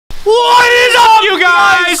What is up, you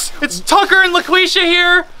guys? It's Tucker and LaQuisha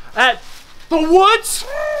here at the woods.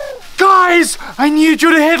 Guys, I need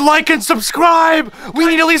you to hit like and subscribe. We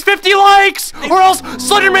need at least 50 likes or else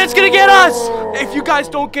Slenderman's gonna get us. If you guys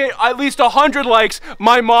don't get at least 100 likes,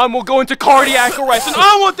 my mom will go into cardiac arrest, and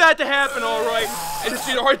I want that to happen, all right? And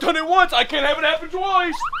she's already done it once. I can't have it happen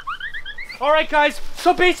twice. All right, guys.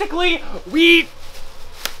 So basically,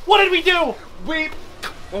 what did we do? Well,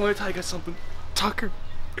 let me tell you guys something. Tucker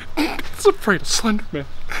is afraid of Slenderman.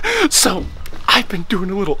 So I've been doing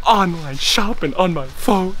a little online shopping on my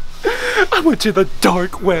phone. I went to the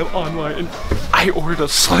dark web online and I ordered a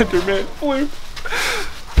Slenderman flute.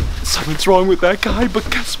 Something's wrong with that guy, but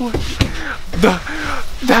guess what?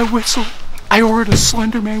 That whistle, I ordered a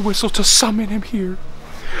Slenderman whistle to summon him here.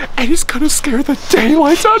 And he's gonna scare the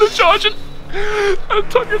daylights out of Josh and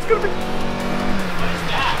Tucker's gonna be... What is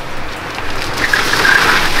that?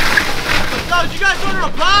 Oh, did you guys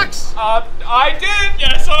order a box? I did.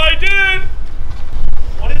 Yes, I did.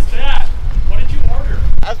 What is that? What did you order?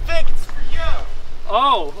 I think it's for you.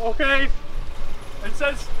 Oh, okay. It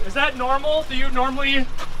says, is that normal? Do you normally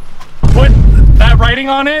put that writing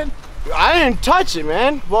on it? I didn't touch it,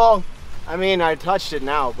 man. Well, I mean, I touched it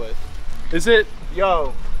now, but... Is it?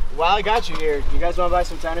 Yo, while I got you here, you guys want to buy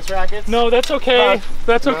some tennis rackets? No, that's okay.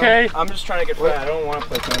 That's okay. I'm just trying to get fat. I don't want to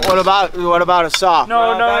play tennis. What about a saw?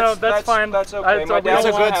 No, that's fine. That's okay. My That's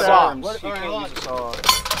dad a good saw. You can't use a saw.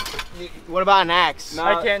 What about an axe? No.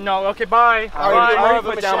 I can't. No. Okay. Bye. All I right, already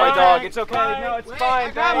put down my dog. It's okay. Bye. No, it's Wait, fine.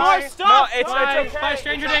 I got Bye. more stuff. No, it's Bye. okay. Bye.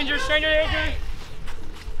 Stranger danger. Stranger danger.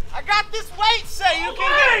 I got this weight, say you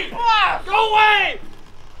Away! can Go away!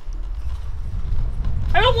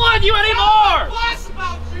 I don't want you anymore! Plus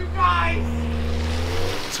about you guys!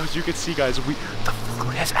 So as you can see, guys, the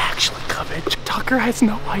flute has actually come in. Tucker has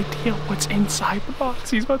no idea what's inside the box.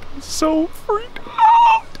 He's about to be so freaked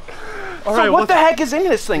out. All right, So what the heck is in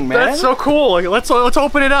this thing, man? That's so cool. Like, let's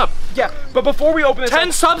open it up. Yeah, but before we open this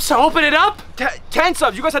 10 subs to open it up? 10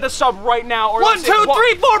 subs. You guys have to sub right now. Or 1, 2, 3, 4,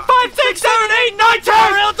 5, 6, 7, 8, 9, 10.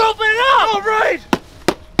 All right, let's open it up. All right.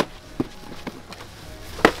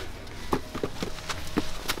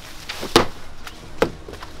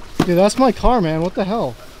 Dude, that's my car, man. What the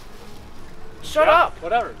hell? Shut up.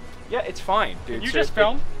 Whatever. Yeah, it's fine, dude. You just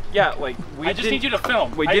film? Yeah, like we I just need you to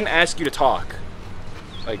film. We didn't ask you to talk.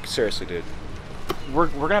 Like seriously, dude. We're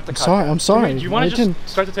gonna have to cut. Sorry, I'm sorry. Do you want I to just can-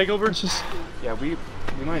 start the takeover? It's just... Yeah, we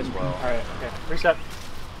might as well. All right. Okay. Reset.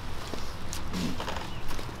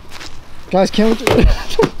 Guys, can't we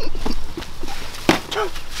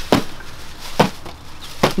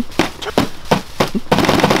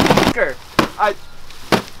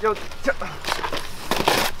Yo.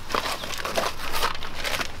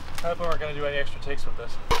 I don't think we're gonna do any extra takes with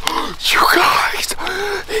this. You guys,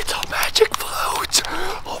 it's a magic flute.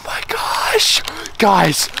 Oh my gosh.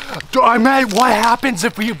 Guys, I meant what happens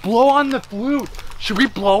if we blow on the flute? Should we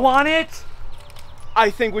blow on it? I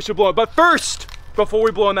think we should blow it. But first, before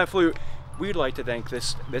we blow on that flute, we'd like to thank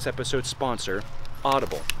this episode's sponsor,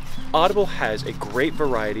 Audible. Audible has a great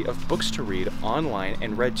variety of books to read online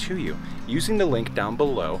and read to you. Using the link down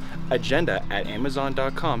below, agenda at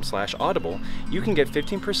amazon.com/audible, you can get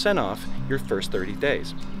 15% off your first 30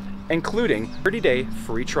 days, including 30-day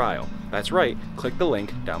free trial. That's right, click the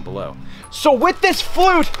link down below. So with this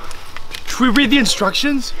flute, Should we read the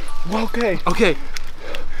instructions? okay, Okay.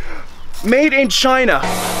 made in China.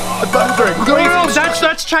 No,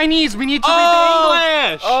 that's Chinese. We need to read the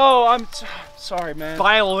English. Oh, I'm sorry, man.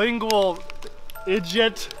 Bilingual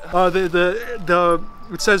idiot.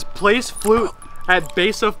 It says place flute at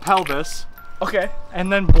base of pelvis Okay.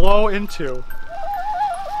 and then blow into.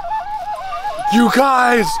 You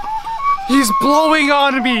guys, he's blowing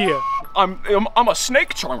on me. I'm a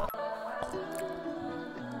snake charmer.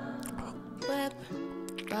 Web,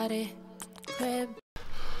 body, crib.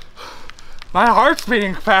 My heart's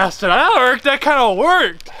beating faster. That worked. That kind of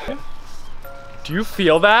worked. Do you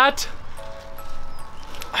feel that?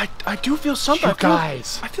 I do feel something. You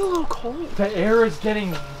guys, I feel a little cold. the air is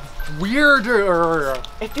getting weirder.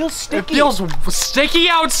 It feels It sticky. feels sticky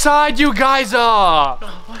outside, you guys. Why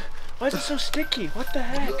is it so sticky? What the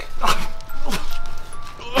heck?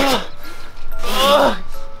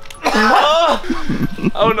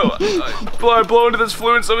 I don't know. I blow into this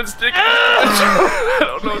fluid and something's sticky. I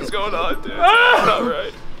don't know what's going on, dude. It's not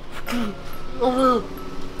right.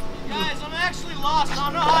 Guys, I'm actually lost. I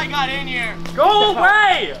don't know how I got in here. Go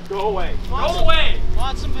away! Go away. Go away!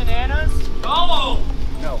 Want some bananas? Go!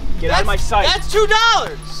 No. Get out of my sight. That's $2.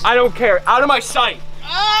 I don't care. Out of my sight.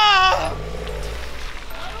 Ah!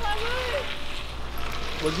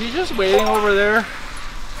 Was he just waiting over there?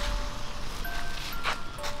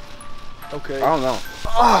 Okay. I don't know.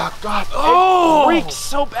 Oh, God. Oh! It reeks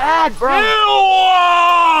so bad, bro.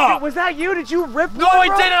 Ew! Was that you? Did you rip No, one, I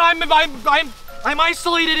bro? didn't. I'm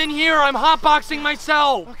isolated in here. I'm hotboxing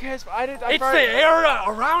myself. Okay, it's the air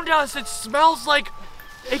around us. It smells like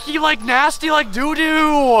icky, like nasty, like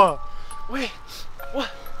doo-doo. Wait, what?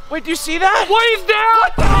 Wait, do you see that? What is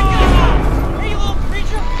that? Hey, little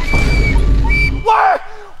creature!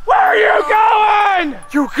 Where are you going?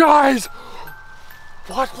 You guys,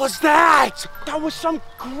 what was that? That was some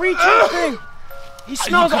creature thing. He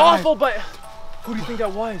smells guys- awful, but who do you think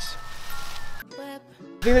that was? I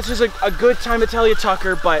think this is a good time to tell you,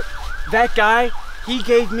 Tucker, but that guy, he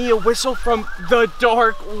gave me a whistle from the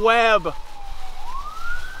dark web.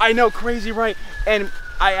 I know, crazy, right? And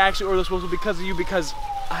I actually ordered this whistle because of you, because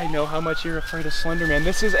I know how much you're afraid of Slenderman.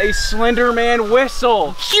 This is a Slenderman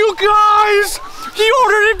whistle. You guys, he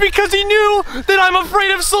ordered it because he knew that I'm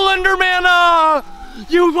afraid of Slenderman.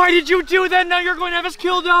 Why did you do that? Now you're going to have us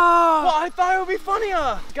killed. Well, I thought it would be funny,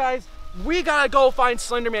 guys. We gotta go find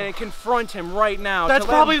Slenderman and confront him right now. That's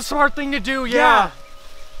probably the smart thing to do, yeah.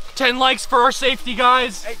 10 likes for our safety,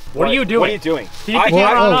 guys. Hey, what are you doing? What are you doing? Keep the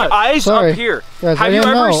camera on us. Eyes sorry. up here. Guys, Have I you didn't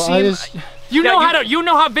ever know. seen? You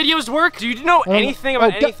know how videos work? Do you know anything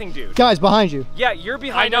about anything, dude? Guys, behind you. Yeah, you're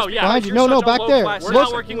behind I know, us. yeah. Behind you. You're No, such a back low there. class We're citizen.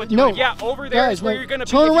 not working with you. No. Yeah, over there Guys, is where no, you're gonna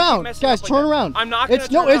be. turn if you keep around. messing Guys, up like turn that. around. I'm not gonna It's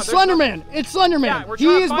turn around. it's Slenderman. It's Slenderman. Yeah, we're He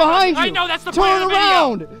trying to is find him. behind you. I know, that's the point of Turn the video.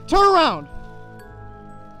 around. Turn around.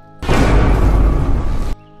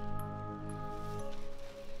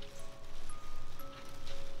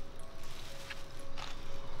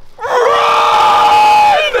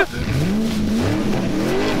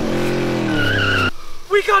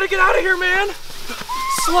 We gotta get out of here, man.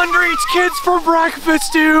 Slender eats kids for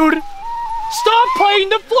breakfast, dude. Stop playing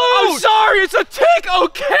the flute. I'm sorry, it's a tick.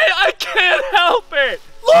 Okay, I can't help it.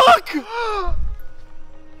 Look.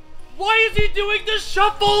 Why is he doing the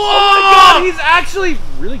shuffle? Oh my God, he's actually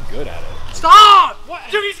really good at it. Stop! What?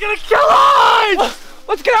 Dude, he's gonna kill us!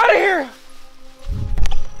 Let's get out of here.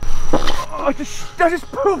 Oh, I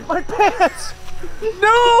just pooped my pants.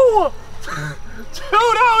 No!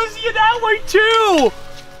 Dude, how is he that way too?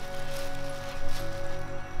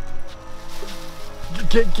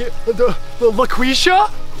 Get the LaQuisha?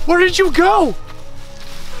 Where did you go?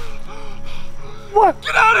 What?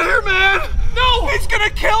 Get out of here, man. No! He's gonna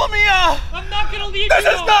kill me. I'm not gonna leave This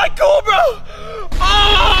you. is not cool,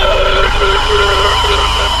 bro.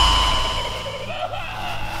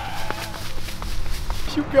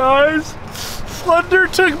 You guys, Slender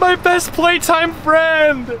took my best playtime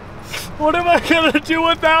friend. What am I gonna do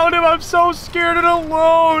without him? I'm so scared and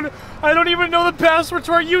alone. I don't even know the password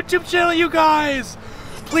to our YouTube channel, you guys.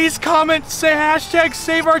 Please comment, say hashtag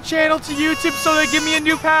save our channel to YouTube so they give me a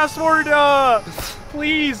new password.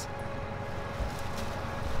 Please.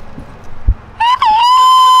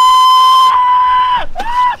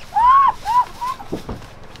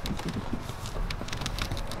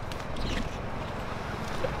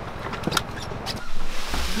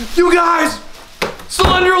 You guys!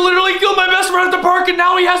 Slender literally killed my best friend at the park and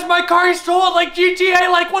now he has my car. He stole it like GTA.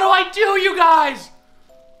 Like, what do I do, you guys?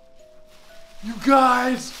 You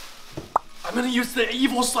guys, I'm gonna use the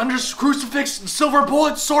evil Slender's crucifix and silver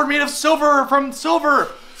bullet sword made of silver from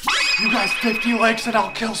silver. You guys, 50 likes and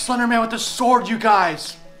I'll kill Slenderman with the sword, you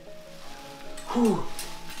guys. Whew,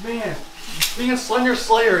 man, being a Slender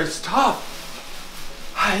Slayer is tough.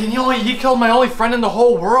 He killed my only friend in the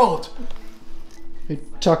whole world. Hey,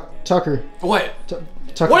 Tucker. What?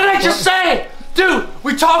 Tucker. What did I just say? Dude,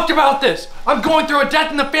 we talked about this. I'm going through a death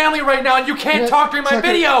in the family right now and you can't talk during my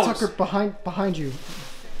videos. Tucker, behind you.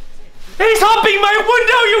 He's humping my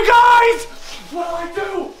window, you guys! What do I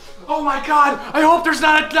do? Oh my God, I hope there's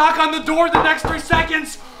not a knock on the door in the next 3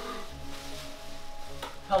 seconds.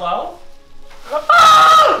 Hello?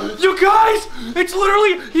 Ah! You guys, it's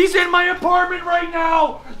literally, he's in my apartment right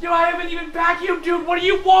now. I haven't even vacuumed, dude. What do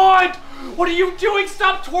you want? What are you doing?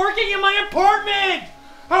 Stop twerking in my apartment.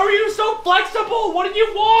 How are you so flexible? What do you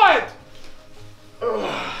want?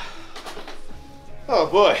 Oh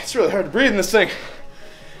boy, it's really hard to breathe in this thing.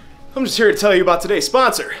 I'm just here to tell you about today's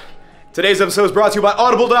sponsor. Today's episode is brought to you by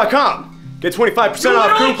Audible.com. Get 25%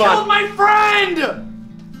 off You coupon. killed my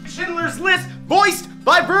friend! Schindler's List, voiced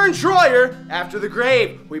by Vern Troyer. After the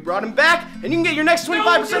Grave, we brought him back, and you can get your next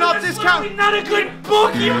 25% off discount. Not a good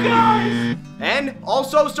book, you guys! And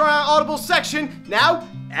also starting our Audible section now,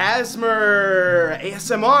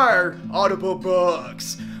 ASMR Audible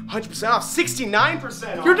books. 100% off,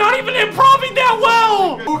 69% off. You're not even improving that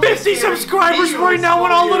well! 50 subscribers right now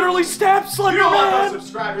and I'll literally stab You don't want Slenderman! no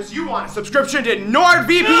subscribers, you want a subscription to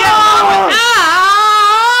NordVPN!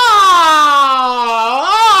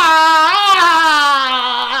 No!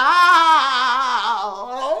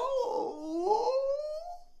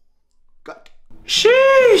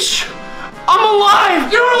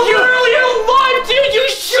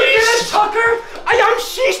 Tucker! I'm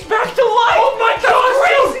sheeshed back to life! Oh my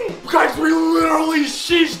god! Crazy! Guys, we literally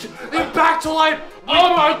sheeshed it back to life!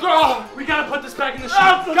 Oh my god! We gotta put this back in the sheet.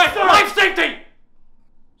 Guys, life safety!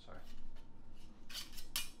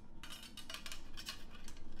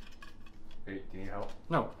 Hey, do you need help?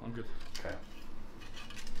 No, I'm good. Okay.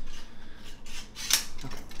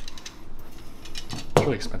 It's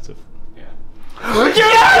really expensive. Yeah.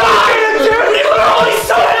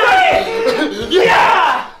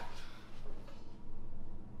 Yeah!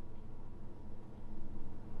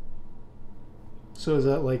 So is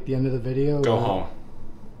that like the end of the video? Go or- home.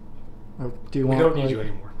 or do you We want? don't need like- you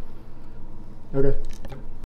anymore. Okay.